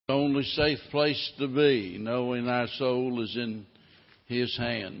Only safe place to be, knowing our soul is in His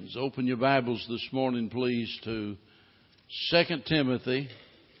hands. Open your Bibles this morning, please, to 2 Timothy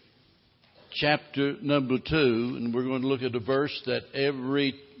chapter number 2, and we're going to look at a verse that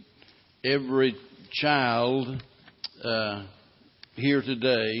every child here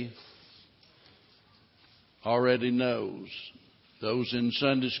today already knows. Those in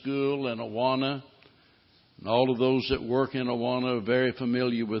Sunday school and Awana, and all of those that work in Awana are very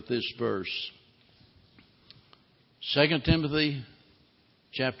familiar with this verse. 2 Timothy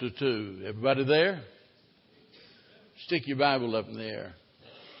chapter 2. Everybody there? Stick your Bible up in the air.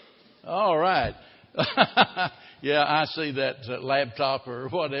 All right. Yeah, I see that laptop or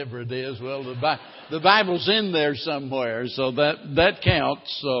whatever it is. Well, the Bible's in there somewhere, so that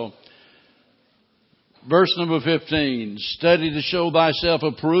counts. So, verse number 15. Study to show thyself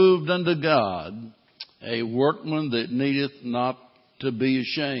approved unto God, a workman that needeth not to be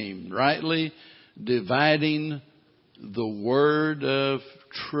ashamed, rightly dividing the word of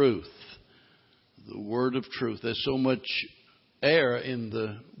truth. The word of truth. There's so much error in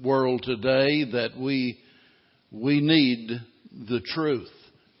the world today that we need the truth.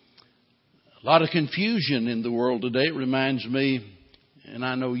 A lot of confusion in the world today. It reminds me, and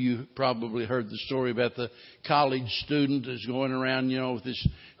I know you probably heard the story about the college student that's going around, with this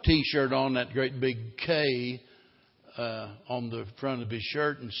T-shirt on, that great big K on the front of his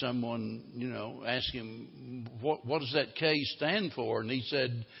shirt, and someone, asked him, what does that K stand for? And he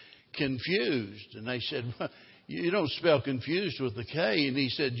said, confused. And they said, well, you don't spell confused with the K. And he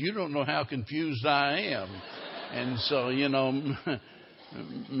said, you don't know how confused I am. And so,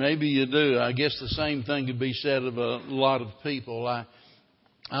 maybe you do. I guess the same thing could be said of a lot of people. I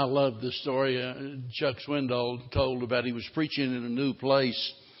love the story Chuck Swindoll told about. He was preaching in a new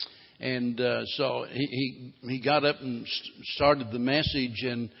place, and so he got up and started the message.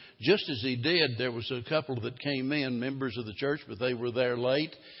 And just as he did, there was a couple that came in, members of the church, but they were there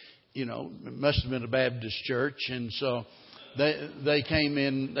late. It must have been a Baptist church, and so they came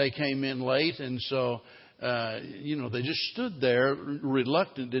in late, and so they just stood there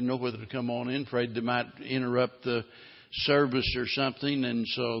reluctant, didn't know whether to come on in, afraid they might interrupt the service or something. And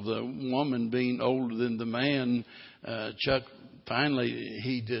so the woman, being older than the man, Chuck, finally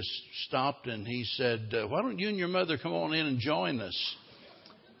he just stopped and he said, why don't you and your mother come on in and join us?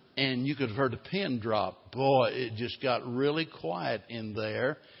 And you could have heard a pin drop. Boy, it just got really quiet in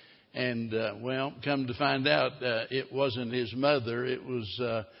there. And come to find out, it wasn't his mother, it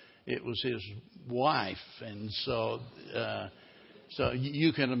was his wife. And so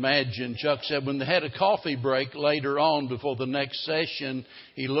you can imagine, Chuck said, when they had a coffee break later on before the next session,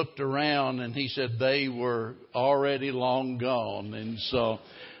 he looked around and he said they were already long gone. And so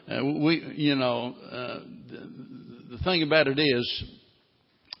the thing about it is,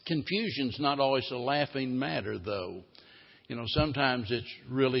 confusion's not always a laughing matter, though. Sometimes it's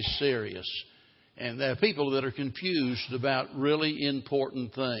really serious. And there are people that are confused about really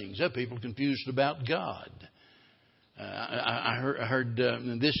important things. There are people confused about God. I heard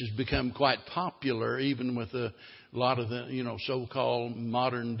and this has become quite popular even with a lot of the, so-called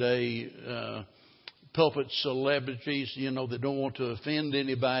modern day pulpit celebrities, that don't want to offend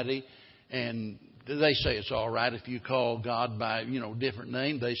anybody. And they say it's all right if you call God by, different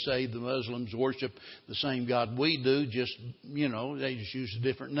name. They say the Muslims worship the same God we do, just, they just use a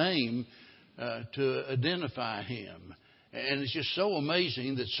different name to identify Him. And it's just so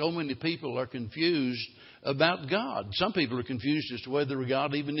amazing that so many people are confused about God. Some people are confused as to whether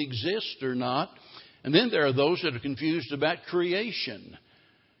God even exists or not. And then there are those that are confused about creation.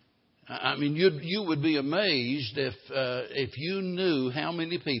 I mean, you would be amazed if you knew how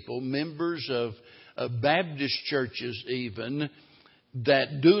many people, members of Baptist churches even,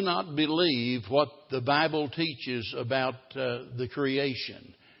 that do not believe what the Bible teaches about the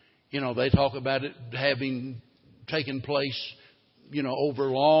creation. They talk about it having taken place, over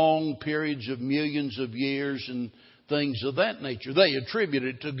long periods of millions of years and things of that nature. They attribute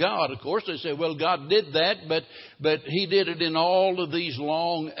it to God, of course. They say, well, God did that, but He did it in all of these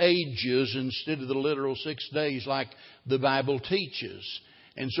long ages instead of the literal 6 days like the Bible teaches.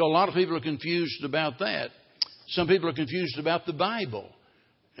 And so a lot of people are confused about that. Some people are confused about the Bible.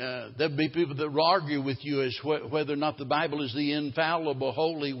 There'll be people that will argue with you as whether or not the Bible is the infallible,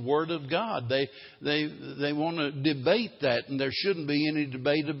 holy Word of God. They want to debate that, and there shouldn't be any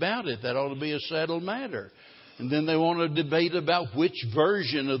debate about it. That ought to be a settled matter. And then they want to debate about which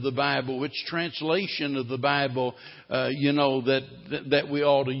version of the Bible, which translation of the Bible, that we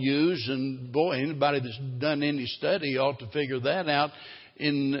ought to use. And boy, anybody that's done any study ought to figure that out.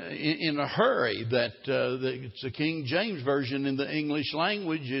 in a hurry. That it's the King James Version in the English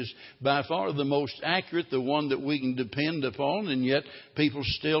language is by far the most accurate, the one that we can depend upon, and yet people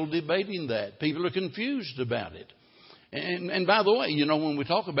still debating that. People are confused about it. And by the way, when we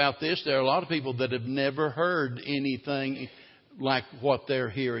talk about this, there are a lot of people that have never heard anything like what they're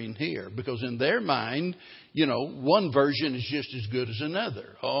hearing here, because in their mind, one version is just as good as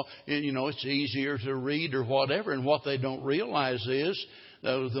another. It's easier to read or whatever. And what they don't realize is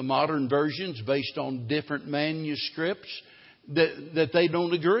the modern versions, based on different manuscripts, that they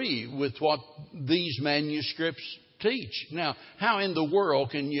don't agree with what these manuscripts teach. Now, how in the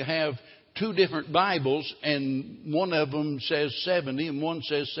world can you have two different Bibles and one of them says 70 and one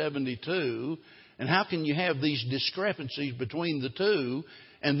says 72? And how can you have these discrepancies between the two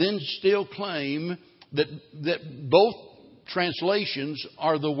and then still claim that both translations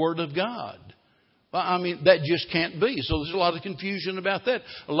are the Word of God? Well, that just can't be. So there's a lot of confusion about that.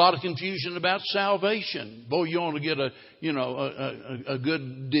 A lot of confusion about salvation. Boy, you want to get a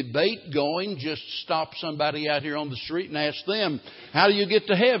good debate going, just stop somebody out here on the street and ask them, how do you get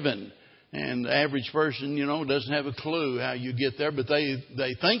to heaven? And the average person, doesn't have a clue how you get there, but they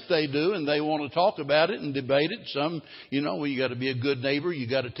think they do, and they want to talk about it and debate it. Some, well, you got to be a good neighbor. You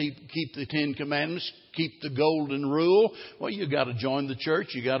got to keep the 10 Commandments, keep the golden rule. Well, you got to join the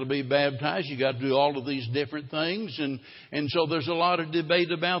church. You got to be baptized. You got to do all of these different things, and so there's a lot of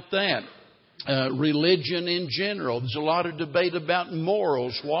debate about that. Religion in general. There's a lot of debate about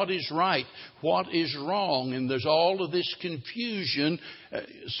morals. What is right? What is wrong? And there's all of this confusion,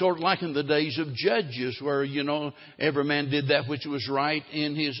 sort of like in the days of Judges, where, every man did that which was right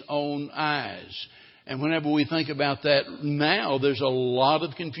in his own eyes. And whenever we think about that now, there's a lot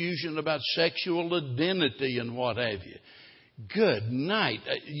of confusion about sexual identity and what have you. Good night.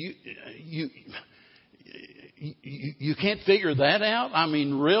 You can't figure that out?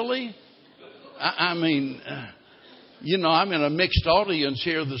 Really? I'm in a mixed audience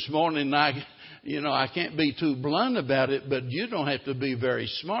here this morning. I can't be too blunt about it, but you don't have to be very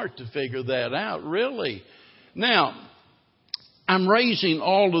smart to figure that out, really. Now, I'm raising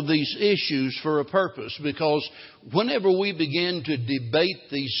all of these issues for a purpose, because whenever we begin to debate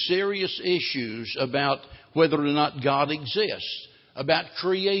these serious issues about whether or not God exists, about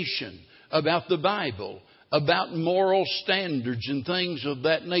creation, about the Bible, about moral standards and things of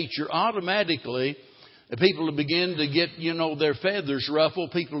that nature, automatically people begin to get, their feathers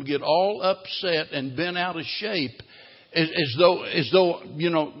ruffled. People get all upset and bent out of shape as though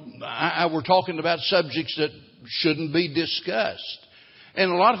we're talking about subjects that shouldn't be discussed.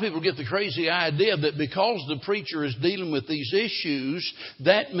 And a lot of people get the crazy idea that because the preacher is dealing with these issues,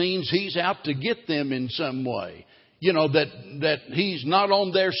 that means he's out to get them in some way. That he's not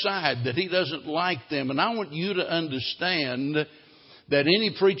on their side, that he doesn't like them. And I want you to understand that any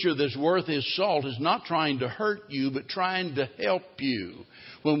preacher that's worth his salt is not trying to hurt you, but trying to help you.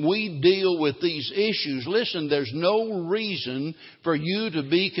 When we deal with these issues, listen, there's no reason for you to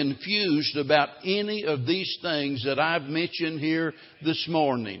be confused about any of these things that I've mentioned here this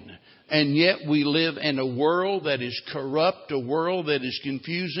morning. And yet we live in a world that is corrupt, a world that is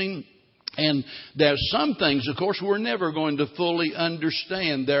confusing. And there's some things, of course, we're never going to fully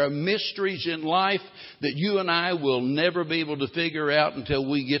understand. There are mysteries in life that you and I will never be able to figure out until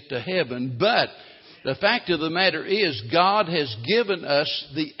we get to heaven. But the fact of the matter is, God has given us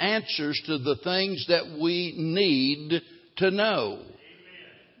the answers to the things that we need to know.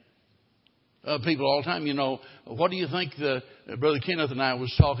 People all the time, what do you think? Brother Kenneth and I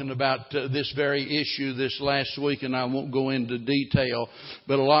was talking about this very issue this last week, and I won't go into detail.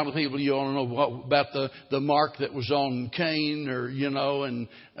 But a lot of people, you want to know what about the mark that was on Cain, or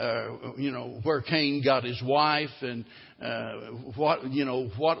where Cain got his wife, and what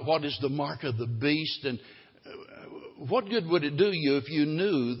is the mark of the beast, and what good would it do you if you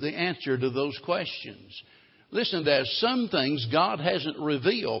knew the answer to those questions? Listen, there's some things God hasn't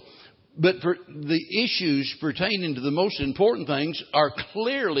revealed. But for the issues pertaining to the most important things are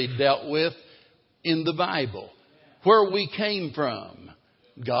clearly dealt with in the Bible. Where we came from,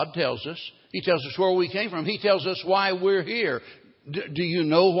 God tells us. He tells us where we came from. He tells us why we're here. Do you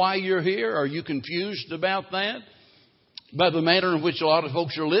know why you're here? Are you confused about that? By the manner in which a lot of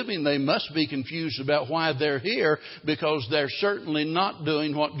folks are living, they must be confused about why they're here, because they're certainly not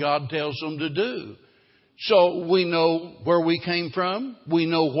doing what God tells them to do. So we know where we came from. We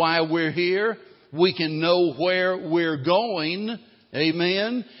know why we're here. We can know where we're going.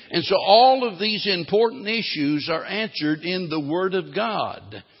 Amen. And so all of these important issues are answered in the Word of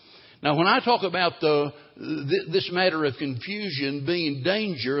God. Now, when I talk about this matter of confusion being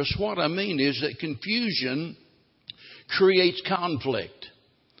dangerous, what I mean is that confusion creates conflict.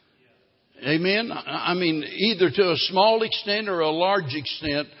 Amen. I mean, either to a small extent or a large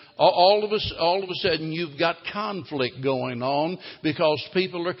extent, all of a sudden you've got conflict going on because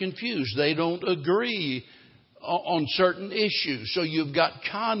people are confused. They don't agree on certain issues. So you've got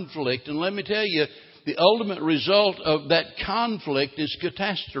conflict. And let me tell you, the ultimate result of that conflict is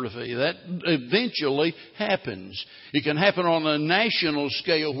catastrophe. That eventually happens. It can happen on a national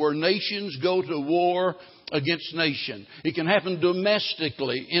scale where nations go to war against nation. It can happen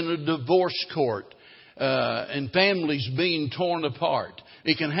domestically in a divorce court and families being torn apart.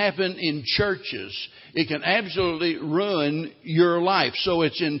 It can happen in churches. It can absolutely ruin your life. So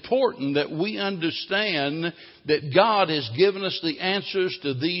it's important that we understand that God has given us the answers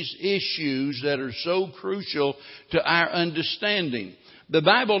to these issues that are so crucial to our understanding. The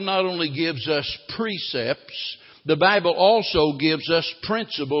Bible not only gives us precepts, the Bible also gives us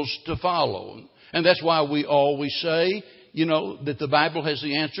principles to follow. And that's why we always say, that the Bible has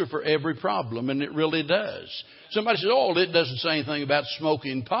the answer for every problem, and it really does. Somebody says, it doesn't say anything about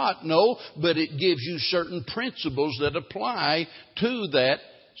smoking pot. No, but it gives you certain principles that apply to that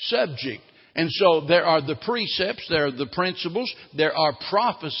subject. And so there are the precepts, there are the principles, there are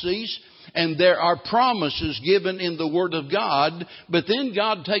prophecies, and there are promises given in the Word of God. But then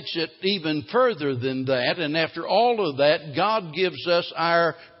God takes it even further than that. And after all of that, God gives us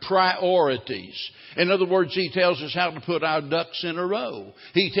our priorities. In other words, He tells us how to put our ducks in a row.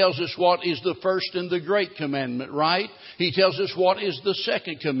 He tells us what is the first and the great commandment, right? He tells us what is the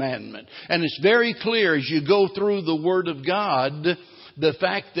second commandment. And it's very clear as you go through the Word of God, the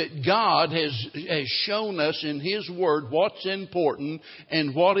fact that God has shown us in His Word what's important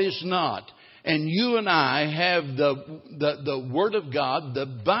and what is not. And you and I have the Word of God, the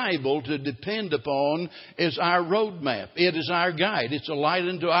Bible, to depend upon as our roadmap. It is our guide. It's a light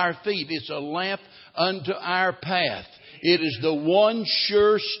unto our feet. It's a lamp unto our path. It is the one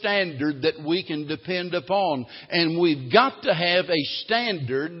sure standard that we can depend upon. And we've got to have a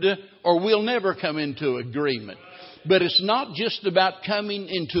standard or we'll never come into agreement. But it's not just about coming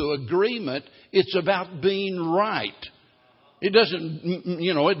into agreement. It's about being right. It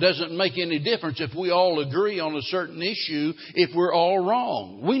doesn't make any difference if we all agree on a certain issue if we're all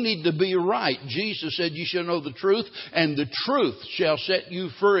wrong. We need to be right. Jesus said, "You shall know the truth, and the truth shall set you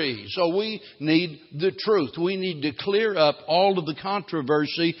free." So we need the truth. We need to clear up all of the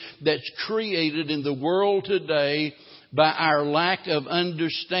controversy that's created in the world today by our lack of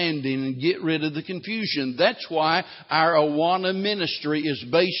understanding and get rid of the confusion. That's why our Awana ministry is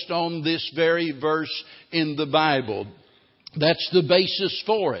based on this very verse in the Bible. That's the basis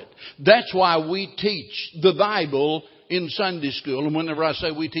for it. That's why we teach the Bible in Sunday school. And whenever I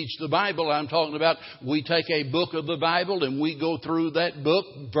say we teach the Bible, I'm talking about we take a book of the Bible and we go through that book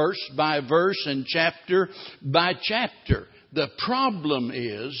verse by verse and chapter by chapter. The problem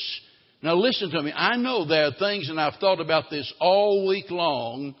is, now listen to me, I know there are things, and I've thought about this all week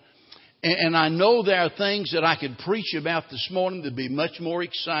long, and I know there are things that I could preach about this morning that'd be much more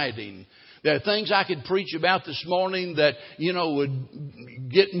exciting. There are things I could preach about this morning that, would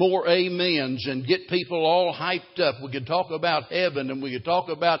get more amens and get people all hyped up. We could talk about heaven and we could talk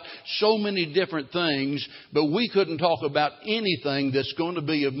about so many different things, but we couldn't talk about anything that's going to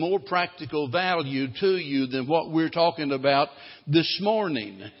be of more practical value to you than what we're talking about this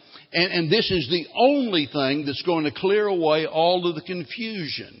morning. And this is the only thing that's going to clear away all of the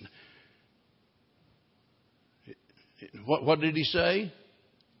confusion. What did he say?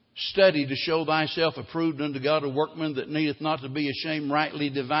 Study to show thyself approved unto God, a workman that needeth not to be ashamed, rightly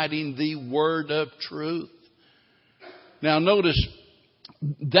dividing the word of truth. Now notice,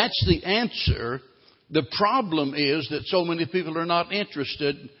 that's the answer. The problem is that so many people are not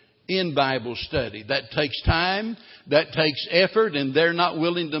interested in Bible study. That takes time, that takes effort, and they're not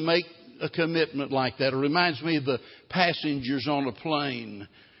willing to make a commitment like that. It reminds me of the passengers on a plane.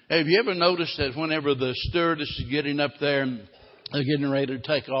 Have you ever noticed that whenever the stewardess is getting up there and they're getting ready to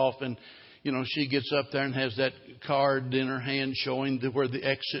take off, and she gets up there and has that card in her hand showing where the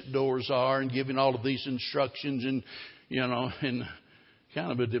exit doors are and giving all of these instructions, and and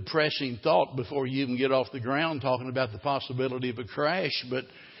kind of a depressing thought before you even get off the ground, talking about the possibility of a crash. But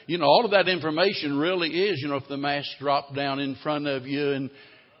all of that information really is, if the mask dropped down in front of you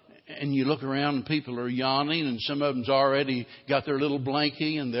and you look around and people are yawning, and some of them's already got their little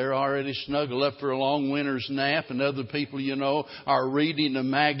blankie and they're already snuggled up for a long winter's nap, and other people, are reading a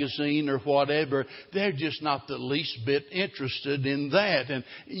magazine or whatever. They're just not the least bit interested in that. And,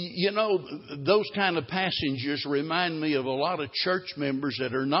 those kind of passengers remind me of a lot of church members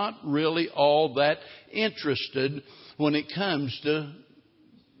that are not really all that interested when it comes to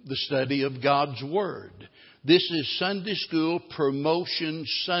the study of God's Word. This is Sunday School Promotion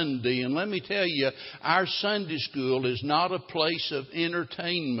Sunday. And let me tell you, our Sunday school is not a place of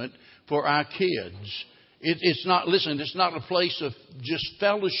entertainment for our kids. It's not a place of just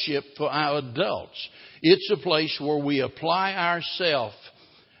fellowship for our adults. It's a place where we apply ourselves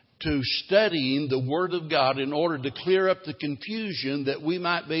to studying the Word of God in order to clear up the confusion that we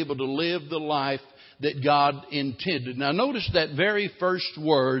might be able to live the life that God intended. Now notice that very first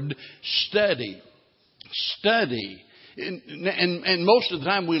word, study. Study. And most of the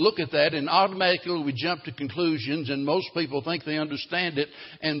time we look at that and automatically we jump to conclusions, and most people think they understand it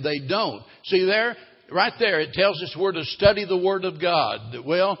and they don't. See there, right there, it tells us we're to study the Word of God.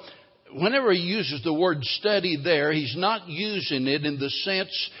 Well, whenever he uses the word study there, he's not using it in the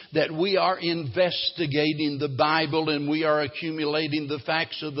sense that we are investigating the Bible and we are accumulating the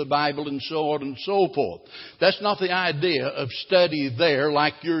facts of the Bible and so on and so forth. That's not the idea of study there,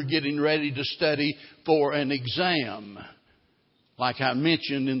 like you're getting ready to study for an exam, like I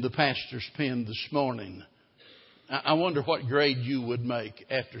mentioned in the pastor's pen this morning. I wonder what grade you would make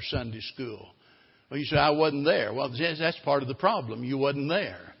after Sunday school. Well, you say, I wasn't there. Well, that's part of the problem. You wasn't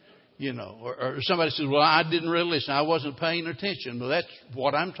there. You know, or somebody says, well, I didn't really listen. I wasn't paying attention. Well, that's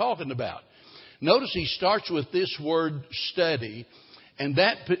what I'm talking about. Notice he starts with this word study. And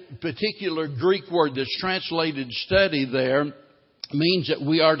that particular Greek word that's translated study there means that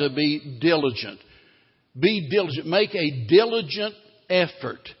we are to be diligent. Be diligent. Make a diligent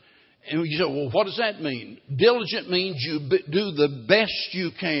effort. And you say, well, what does that mean? Diligent means you do the best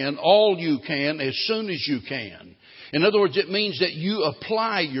you can, all you can, as soon as you can. In other words, it means that you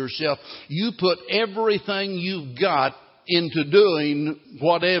apply yourself. You put everything you've got into doing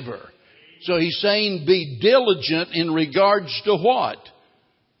whatever. So he's saying be diligent in regards to what?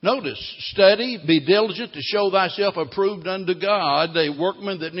 Notice, study, be diligent to show thyself approved unto God, a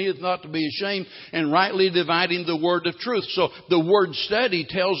workman that needeth not to be ashamed, and rightly dividing the word of truth. So the word study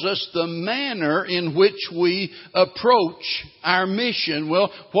tells us the manner in which we approach our mission.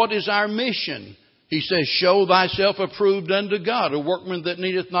 Well, what is our mission? He says, show thyself approved unto God, a workman that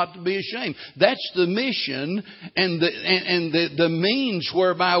needeth not to be ashamed. That's the mission, and the means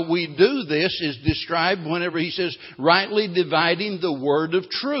whereby we do this is described whenever he says, rightly dividing the word of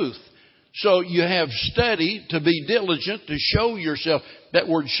truth. So you have study, to be diligent, to show yourself. That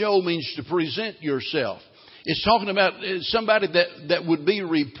word show means to present yourself. It's talking about somebody that would be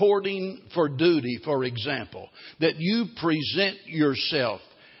reporting for duty, for example, that you present yourself.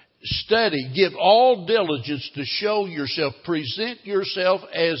 Study, give all diligence to show yourself. Present yourself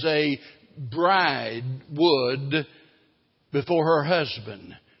as a bride would before her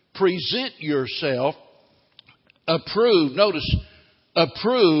husband. Present yourself approved. Notice,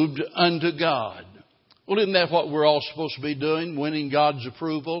 approved unto God. Well, isn't that what we're all supposed to be doing? Winning God's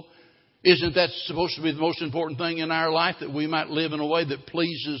approval? Isn't that supposed to be the most important thing in our life? That we might live in a way that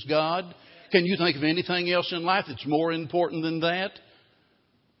pleases God? Can you think of anything else in life that's more important than that?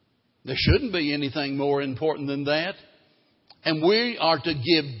 There shouldn't be anything more important than that. And we are to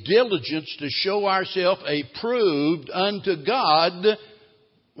give diligence to show ourselves approved unto God.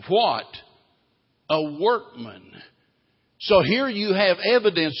 What? A workman. So here you have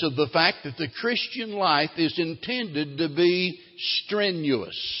evidence of the fact that the Christian life is intended to be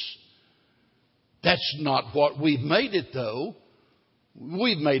strenuous. That's not what we've made it, though.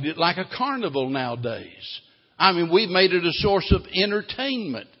 We've made it like a carnival nowadays. I mean, we've made it a source of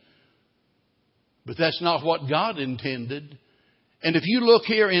entertainment. But that's not what God intended. And if you look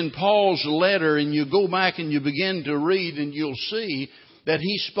here in Paul's letter and you go back and you begin to read, and you'll see that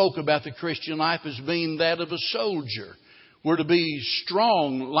he spoke about the Christian life as being that of a soldier. We're to be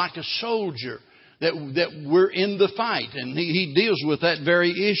strong like a soldier, that we're in the fight. And he deals with that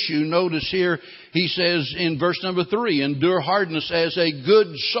very issue. Notice here he says in verse number 3, endure hardness as a good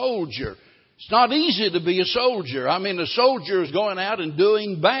soldier. It's not easy to be a soldier. I mean, a soldier is going out and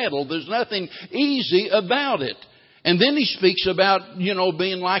doing battle. There's nothing easy about it. And then he speaks about,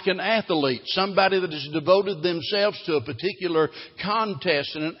 being like an athlete, somebody that has devoted themselves to a particular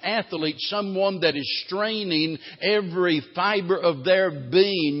contest. And an athlete, someone that is straining every fiber of their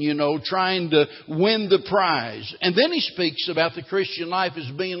being, trying to win the prize. And then he speaks about the Christian life as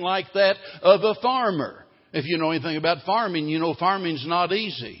being like that of a farmer. If you know anything about farming, farming's not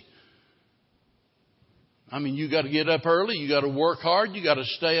easy. I mean, you got to get up early. You got to work hard. You got to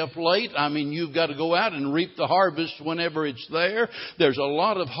stay up late. I mean, you've got to go out and reap the harvest whenever it's there. There's a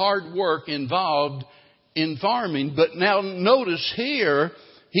lot of hard work involved in farming. But now notice here,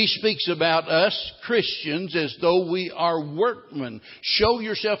 he speaks about us Christians as though we are workmen. Show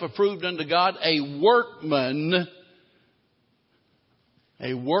yourself approved unto God, a workman.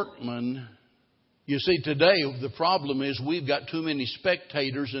 A workman. You see, today the problem is we've got too many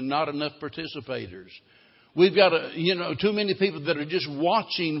spectators and not enough participators. We've got too many people that are just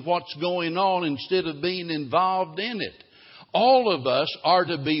watching what's going on instead of being involved in it. All of us are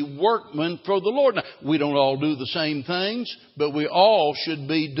to be workmen for the Lord. Now, we don't all do the same things, but we all should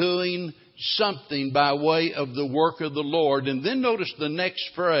be doing something by way of the work of the Lord. And then notice the next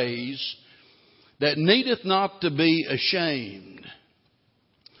phrase, that needeth not to be ashamed.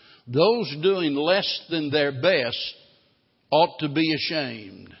 Those doing less than their best ought to be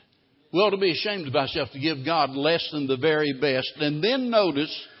ashamed. We ought to be ashamed of ourselves to give God less than the very best. And then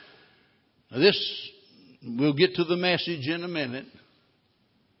notice, this, we'll get to the message in a minute.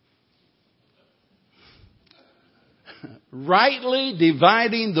 Rightly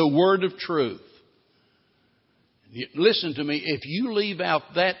dividing the word of truth. Listen to me, if you leave out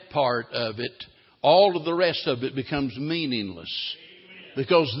that part of it, all of the rest of it becomes meaningless.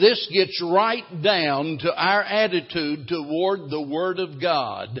 Because this gets right down to our attitude toward the Word of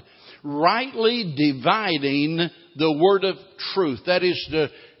God. Rightly dividing the Word of truth. That is,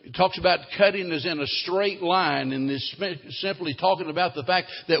 it talks about cutting as in a straight line, and is simply talking about the fact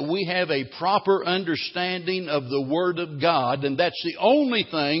that we have a proper understanding of the Word of God, and that's the only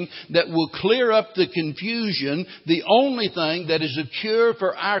thing that will clear up the confusion, the only thing that is a cure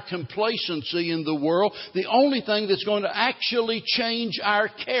for our complacency in the world, the only thing that's going to actually change our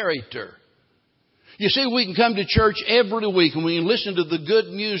character. You see, we can come to church every week and we can listen to the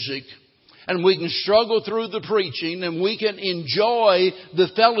good music, and we can struggle through the preaching, and we can enjoy the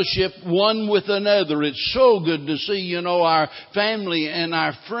fellowship one with another. It's so good to see, our family and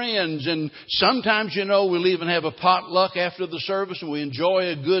our friends. And sometimes, we'll even have a potluck after the service, and we enjoy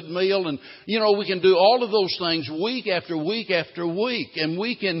a good meal. And, we can do all of those things week after week after week. And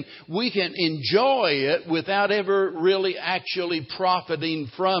we can enjoy it without ever really actually profiting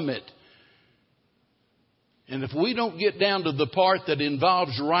from it. And if we don't get down to the part that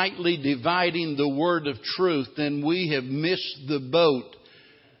involves rightly dividing the word of truth, then we have missed the boat.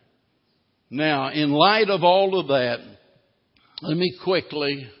 Now, in light of all of that, let me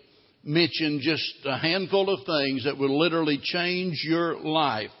quickly mention just a handful of things that will literally change your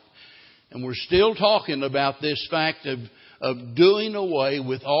life. And we're still talking about this fact of doing away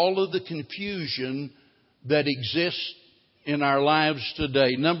with all of the confusion that exists in our lives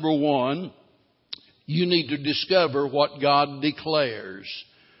today. Number one, you need to discover what God declares.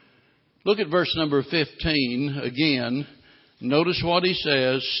 Look at verse number 15 again. Notice what he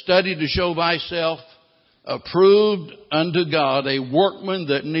says. Study to show thyself approved unto God, a workman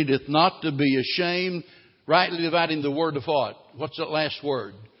that needeth not to be ashamed, rightly dividing the word of what? What's that last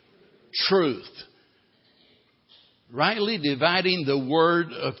word? Truth. Rightly dividing the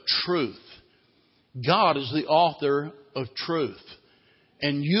word of truth. God is the author of truth.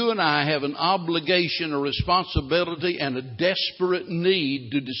 And you and I have an obligation, a responsibility, and a desperate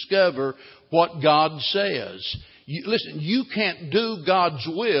need to discover what God says. Listen, you can't do God's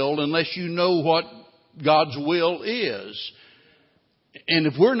will unless you know what God's will is. And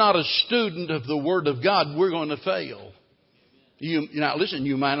if we're not a student of the Word of God, we're going to fail. Now, listen,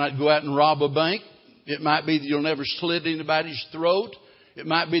 you might not go out and rob a bank. It might be that you'll never slit anybody's throat. It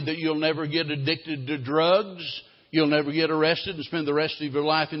might be that you'll never get addicted to drugs. You'll never get arrested and spend the rest of your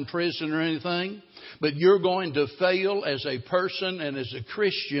life in prison or anything. But you're going to fail as a person and as a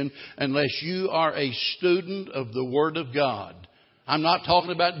Christian unless you are a student of the Word of God. I'm not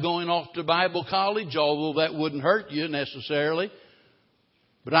talking about going off to Bible college, although that wouldn't hurt you necessarily.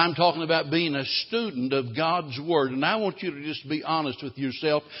 But I'm talking about being a student of God's Word. And I want you to just be honest with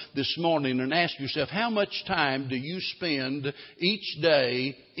yourself this morning and ask yourself, how much time do you spend each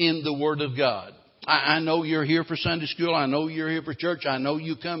day in the Word of God? I know you're here for Sunday school. I know you're here for church. I know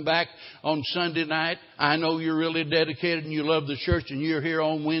you come back on Sunday night. I know you're really dedicated and you love the church and you're here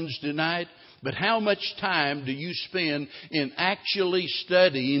on Wednesday night. But how much time do you spend in actually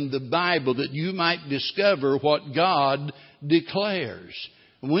studying the Bible that you might discover what God declares?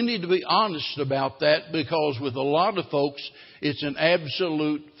 We need to be honest about that, because with a lot of folks, it's an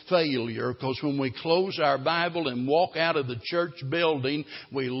absolute failure. Because when we close our Bible and walk out of the church building,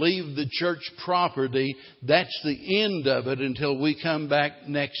 we leave the church property. That's the end of it until we come back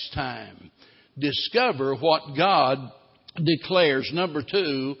next time. Discover what God declares. Number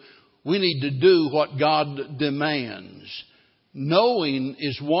two, we need to do what God demands. Knowing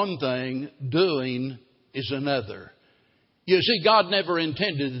is one thing, doing is another. You see, God never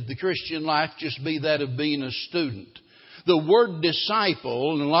intended that the Christian life just be that of being a student. The word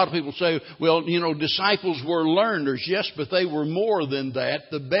disciple, and a lot of people say, well, disciples were learners. Yes, but they were more than that.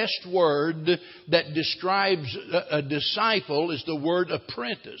 The best word that describes a disciple is the word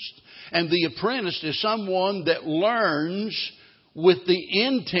apprentice. And the apprentice is someone that learns with the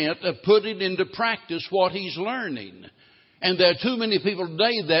intent of putting into practice what he's learning. And there are too many people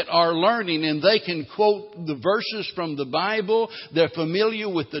today that are learning, and they can quote the verses from the Bible. They're familiar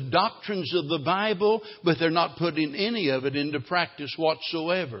with the doctrines of the Bible, but they're not putting any of it into practice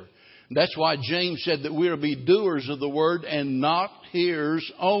whatsoever. That's why James said that we're to be doers of the word and not hearers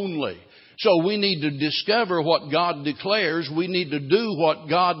only. So we need to discover what God declares. We need to do what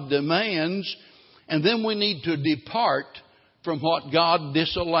God demands. And then we need to depart from what God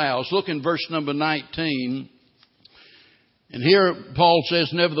disallows. Look in verse number 19. And here Paul says,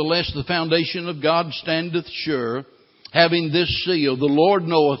 nevertheless, the foundation of God standeth sure, having this seal, the Lord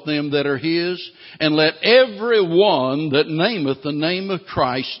knoweth them that are his, and let every one that nameth the name of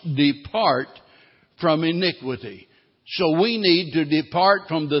Christ depart from iniquity. So we need to depart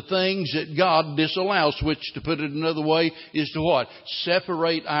from the things that God disallows, which, to put it another way, is to what?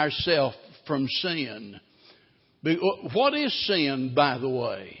 Separate ourselves from sin. What is sin, by the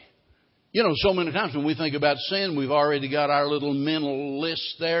way? So many times when we think about sin, we've already got our little mental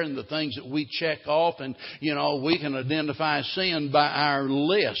list there and the things that we check off. And, we can identify sin by our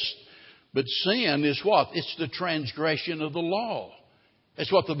list. But sin is what? It's the transgression of the law.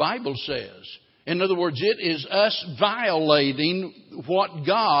 That's what the Bible says. In other words, it is us violating what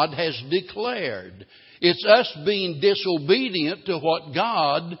God has declared. It's us being disobedient to what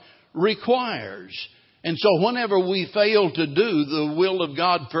God requires. And so whenever we fail to do the will of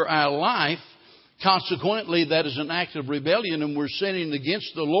God for our life, consequently that is an act of rebellion and we're sinning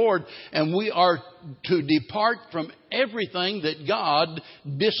against the Lord, and we are to depart from everything that God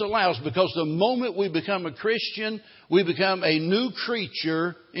disallows. Because the moment we become a Christian, we become a new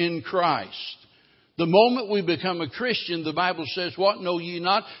creature in Christ. The moment we become a Christian, the Bible says, what? Know ye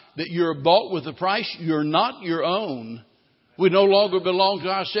not that you're bought with a price? You're not your own. We no longer belong to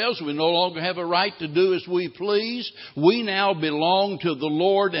ourselves. We no longer have a right to do as we please. We now belong to the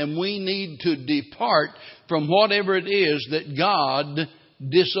Lord, and we need to depart from whatever it is that God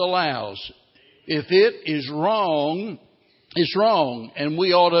disallows. If it is wrong, it's wrong, and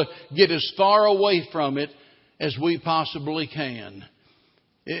we ought to get as far away from it as we possibly can.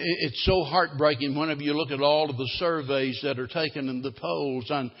 It's so heartbreaking whenever you look at all of the surveys that are taken in the polls,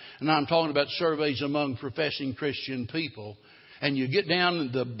 and I'm talking about surveys among professing Christian people. And you get down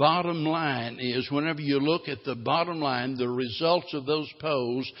and the bottom line is, whenever you look at the bottom line, the results of those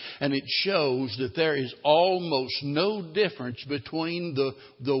polls, and it shows that there is almost no difference between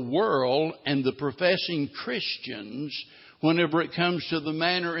the world and the professing Christians whenever it comes to the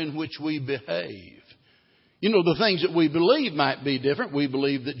manner in which we behave. The things that we believe might be different. We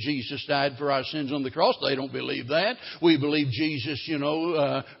believe that Jesus died for our sins on the cross. They don't believe that. We believe Jesus,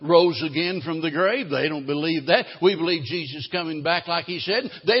 rose again from the grave. They don't believe that. We believe Jesus coming back like he said.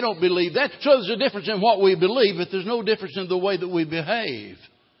 They don't believe that. So there's a difference in what we believe, but there's no difference in the way that we behave.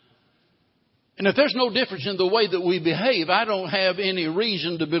 And if there's no difference in the way that we behave, I don't have any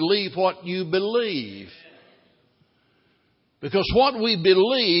reason to believe what you believe. Because what we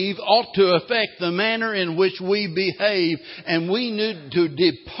believe ought to affect the manner in which we behave, and we need to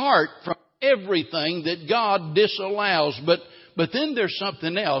depart from everything that God disallows. But then there's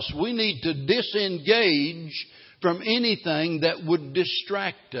something else. We need to disengage from anything that would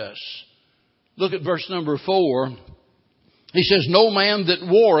distract us. Look at verse number 4. He says, no man that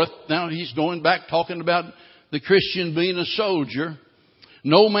warreth. Now he's going back talking about the Christian being a soldier.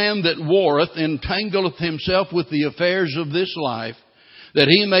 No man that warreth entangleth himself with the affairs of this life, that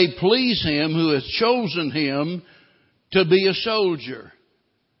he may please him who hath chosen him to be a soldier.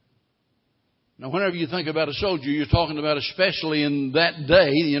 Now, whenever you think about a soldier, you're talking about, especially in that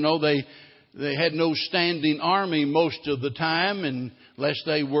day, they had no standing army most of the time unless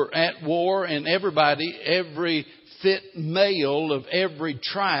they were at war, and every fit male of every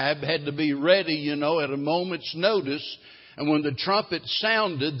tribe had to be ready, at a moment's notice. And when the trumpet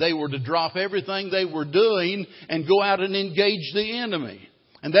sounded, they were to drop everything they were doing and go out and engage the enemy.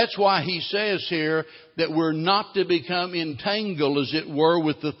 And that's why he says here that we're not to become entangled, as it were,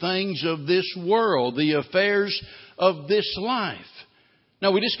 with the things of this world, the affairs of this life.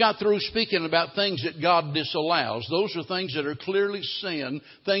 Now, we just got through speaking about things that God disallows. Those are things that are clearly sin,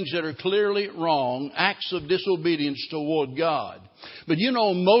 things that are clearly wrong, acts of disobedience toward God. But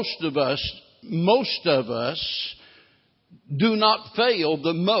most of us do not fail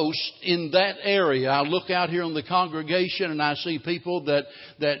the most in that area. I look out here on the congregation and I see people that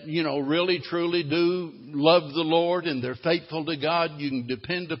really truly do love the Lord and they're faithful to God. You can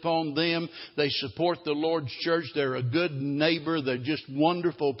depend upon them. They support the Lord's church. They're a good neighbor. They're just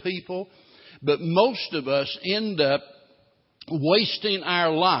wonderful people. But most of us end up wasting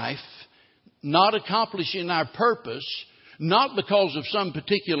our life, not accomplishing our purpose, not because of some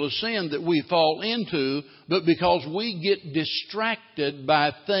particular sin that we fall into, but because we get distracted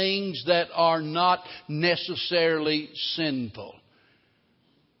by things that are not necessarily sinful.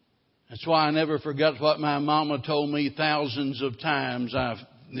 That's why I never forgot what my mama told me thousands of times.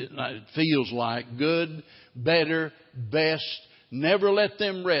 It feels like good, better, best. Never let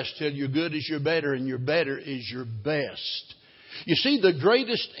them rest till your good is your better and your better is your best. You see, the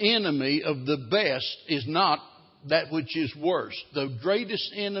greatest enemy of the best is not that which is worst. The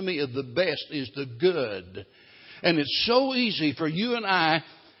greatest enemy of the best is the good. And it's so easy for you and I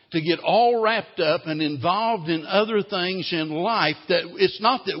to get all wrapped up and involved in other things in life that it's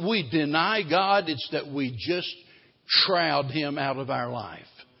not that we deny God, it's that we just shroud Him out of our life.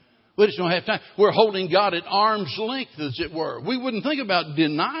 We just don't have time. We're holding God at arm's length, as it were. We wouldn't think about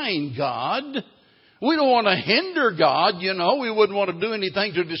denying God. We don't want to hinder God, We wouldn't want to do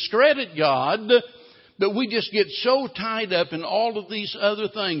anything to discredit God. But we just get so tied up in all of these other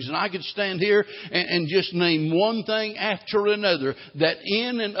things. And I could stand here and just name one thing after another that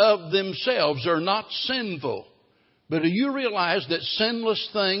in and of themselves are not sinful. But do you realize that sinless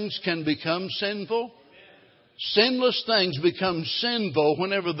things can become sinful? Sinless things become sinful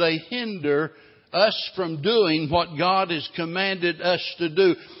whenever they hinder us from doing what God has commanded us to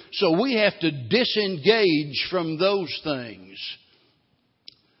do. So we have to disengage from those things.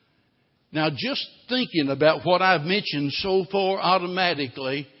 Now, just thinking about what I've mentioned so far,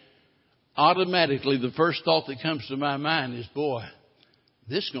 automatically, the first thought that comes to my mind is, boy,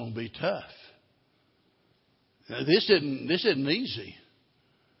 this is going to be tough. Now, this isn't easy.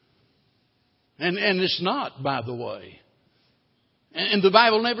 And it's not, by the way. And the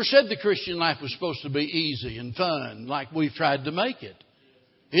Bible never said the Christian life was supposed to be easy and fun like we've tried to make it.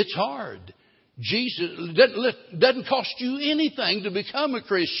 It's hard. Jesus doesn't cost you anything to become a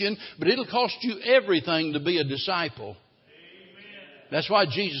Christian, but it'll cost you everything to be a disciple. Amen. That's why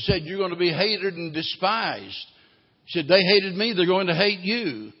Jesus said you're going to be hated and despised. He said, they hated me, they're going to hate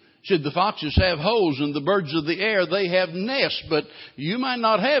you. He said, the foxes have holes and the birds of the air, they have nests, but you might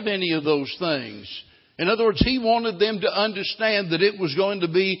not have any of those things. In other words, He wanted them to understand that it was going to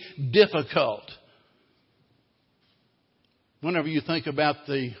be difficult. Whenever you think about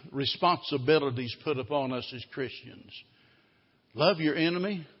the responsibilities put upon us as Christians, love your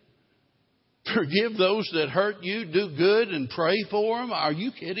enemy, forgive those that hurt you, do good and pray for them. Are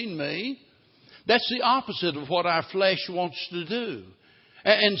you kidding me? That's the opposite of what our flesh wants to do.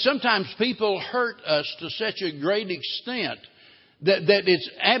 And sometimes people hurt us to such a great extent that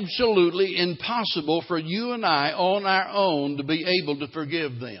it's absolutely impossible for you and I on our own to be able to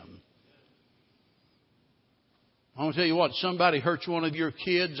forgive them. I want to tell you what, somebody hurts one of your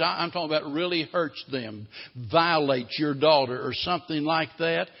kids, I'm talking about really hurts them, violates your daughter or something like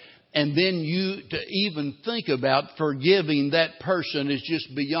that, and then you to even think about forgiving that person is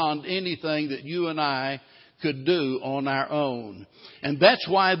just beyond anything that you and I could do on our own. And that's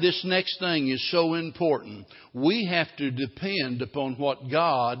why this next thing is so important. We have to depend upon what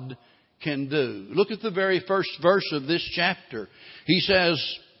God can do. Look at the very first verse of this chapter. He says,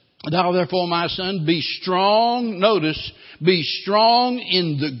 thou therefore, my son, be strong. Notice, be strong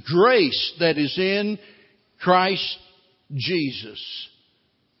in the grace that is in Christ Jesus.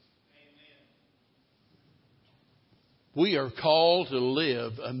 Amen. We are called to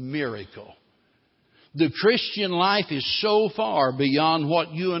live a miracle. The Christian life is so far beyond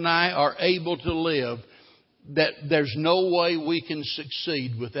what you and I are able to live that there's no way we can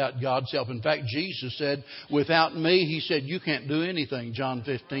succeed without God's help. In fact, Jesus said, without me, He said, you can't do anything, John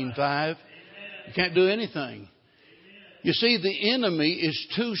 15:5. You can't do anything. You see, the enemy is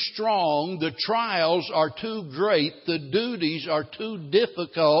too strong. The trials are too great. The duties are too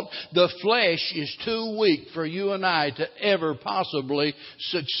difficult. The flesh is too weak for you and I to ever possibly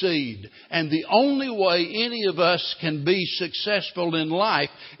succeed. And the only way any of us can be successful in life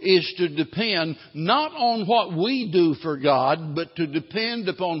is to depend not on what we do for God, but to depend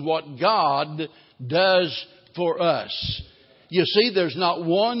upon what God does for us. You see, there's not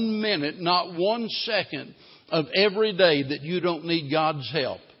 1 minute, not 1 second of every day that you don't need God's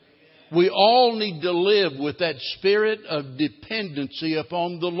help. We all need to live with that spirit of dependency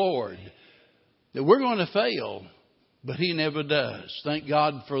upon the Lord. That we're going to fail. But He never does. Thank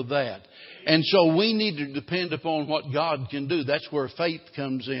God for that. And so we need to depend upon what God can do. That's where faith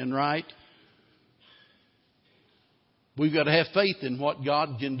comes in, right? We've got to have faith in what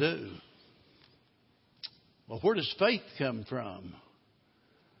God can do. Well, where does faith come from?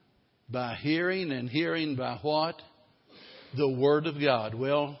 By hearing, and hearing by what? The Word of God.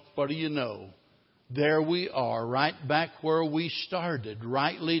 Well, what do you know? There we are, right back where we started,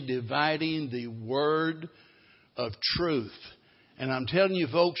 rightly dividing the Word of truth. And I'm telling you,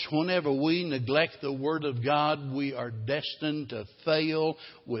 folks, whenever we neglect the Word of God, we are destined to fail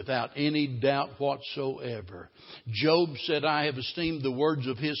without any doubt whatsoever. Job said, I have esteemed the words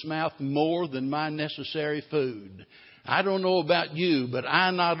of His mouth more than my necessary food. I don't know about you, but I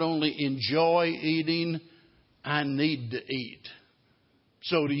not only enjoy eating, I need to eat.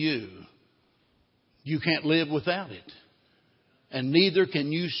 So do you. You can't live without it. And neither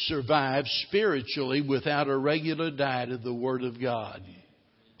can you survive spiritually without a regular diet of the Word of God.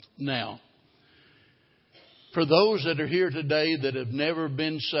 Now, for those that are here today that have never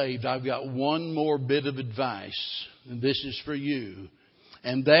been saved, I've got one more bit of advice. And this is for you.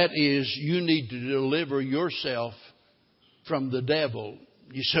 And that is, you need to deliver yourself from the devil.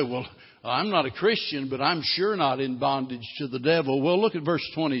 You say, well, I'm not a Christian, but I'm sure not in bondage to the devil. Well, look at verse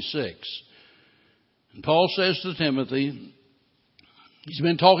 26. And Paul says to Timothy, he's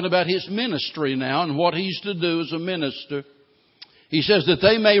been talking about his ministry now and what he's to do as a minister. He says that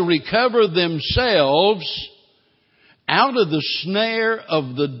they may recover themselves out of the snare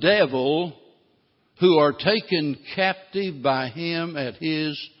of the devil, who are taken captive by him at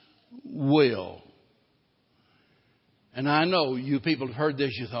his will. And I know you people have heard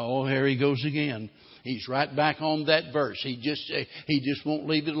this. You thought, oh, here he goes again. He's right back on that verse. He just won't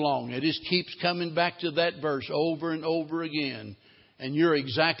leave it alone. It just keeps coming back to that verse over and over again. And you're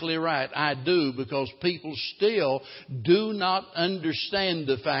exactly right. I do, because people still do not understand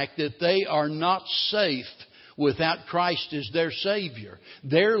the fact that they are not safe without Christ as their Savior.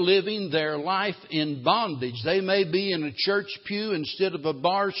 They're living their life in bondage. They may be in a church pew instead of a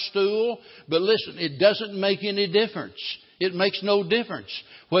bar stool, but listen, it doesn't make any difference. It makes no difference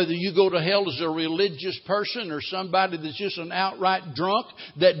whether you go to hell as a religious person or somebody that's just an outright drunk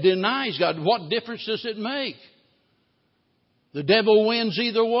that denies God. What difference does it make? The devil wins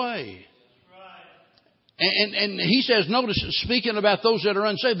either way. And he says, notice, speaking about those that are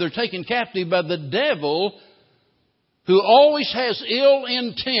unsaved, they're taken captive by the devil, who always has ill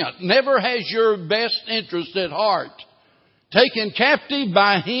intent, never has your best interest at heart. Taken captive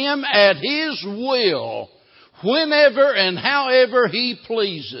by him at his will, whenever and however he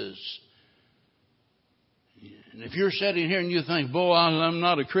pleases. And if you're sitting here and you think, boy, I'm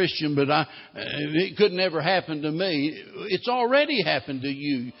not a Christian, but it could never happen to me. It's already happened to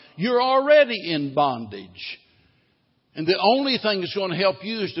you. You're already in bondage. And the only thing that's going to help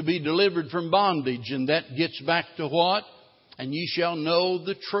you is to be delivered from bondage. And that gets back to what? And ye shall know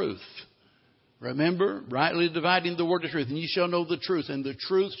the truth. Remember, rightly dividing the word of truth. And ye shall know the truth, and the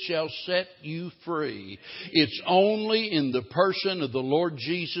truth shall set you free. It's only in the person of the Lord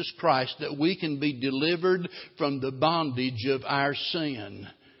Jesus Christ that we can be delivered from the bondage of our sin.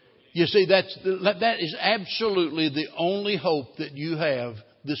 You see, that is absolutely the only hope that you have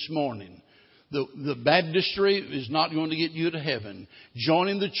this morning. The baptistry is not going to get you to heaven.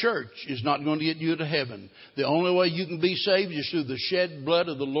 Joining the church is not going to get you to heaven. The only way you can be saved is through the shed blood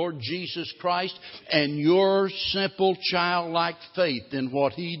of the Lord Jesus Christ and your simple childlike faith in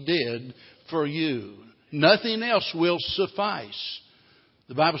what He did for you. Nothing else will suffice.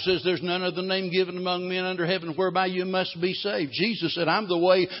 The Bible says there's none other name given among men under heaven whereby you must be saved. Jesus said, I'm the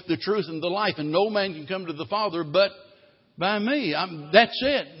way, the truth, and the life, and no man can come to the Father but by me. That's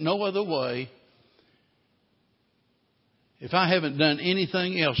it. No other way. If I haven't done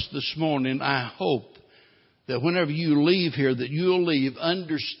anything else this morning, I hope that whenever you leave here, that you'll leave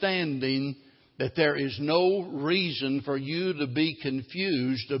understanding that there is no reason for you to be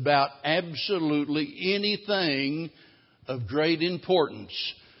confused about absolutely anything of great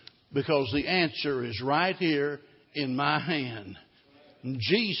importance, because the answer is right here in my hand. And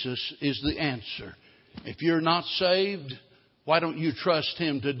Jesus is the answer. If you're not saved, why don't you trust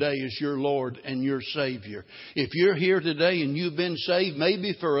Him today as your Lord and your Savior? If you're here today and you've been saved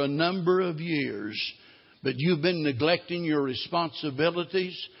maybe for a number of years, but you've been neglecting your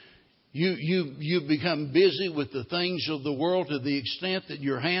responsibilities, you've become busy with the things of the world to the extent that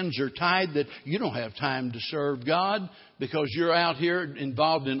your hands are tied, that you don't have time to serve God because you're out here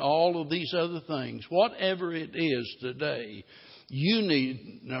involved in all of these other things. Whatever it is today, you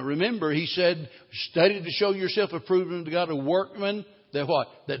need. Now remember, He said, study to show yourself approved unto God, a workman that what?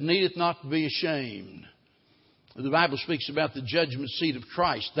 That needeth not to be ashamed. The Bible speaks about the judgment seat of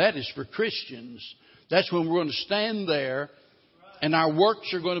Christ. That is for Christians. That's when we're going to stand there and our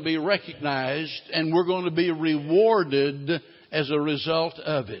works are going to be recognized and we're going to be rewarded as a result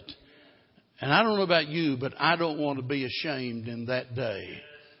of it. And I don't know about you, but I don't want to be ashamed in that day.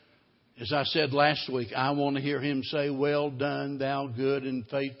 As I said last week, I want to hear Him say, "Well done, thou good and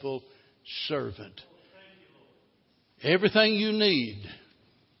faithful servant." Everything you need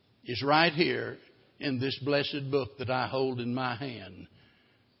is right here in this blessed book that I hold in my hand.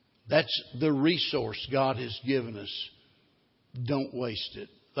 That's the resource God has given us. Don't waste it.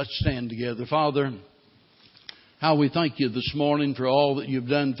 Let's stand together. Father, how we thank You this morning for all that You've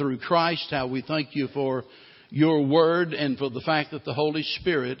done through Christ. How we thank You for Your Word and for the fact that the Holy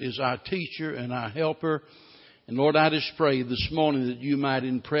Spirit is our teacher and our helper. And Lord, I just pray this morning that You might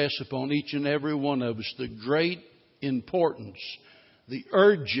impress upon each and every one of us the great importance, the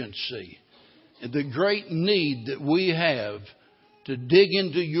urgency, and the great need that we have to dig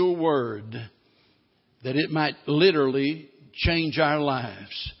into Your Word, that it might literally change our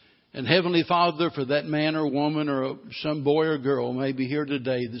lives. And Heavenly Father, for that man or woman or some boy or girl maybe here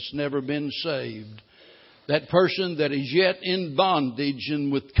today that's never been saved, that person that is yet in bondage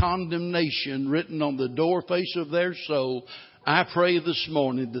and with condemnation written on the doorface of their soul, I pray this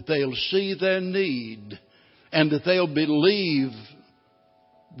morning that they'll see their need and that they'll believe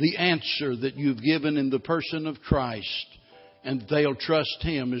the answer that You've given in the person of Christ, and they'll trust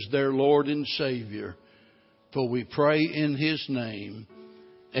Him as their Lord and Savior. For we pray in His name.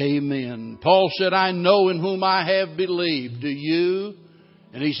 Amen. Paul said, "I know in whom I have believed." Do you?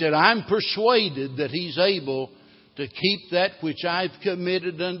 And he said, "I'm persuaded that He's able to keep that which I've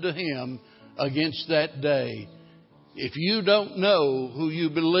committed unto Him against that day." If you don't know who you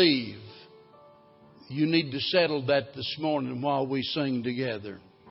believe, you need to settle that this morning while we sing together.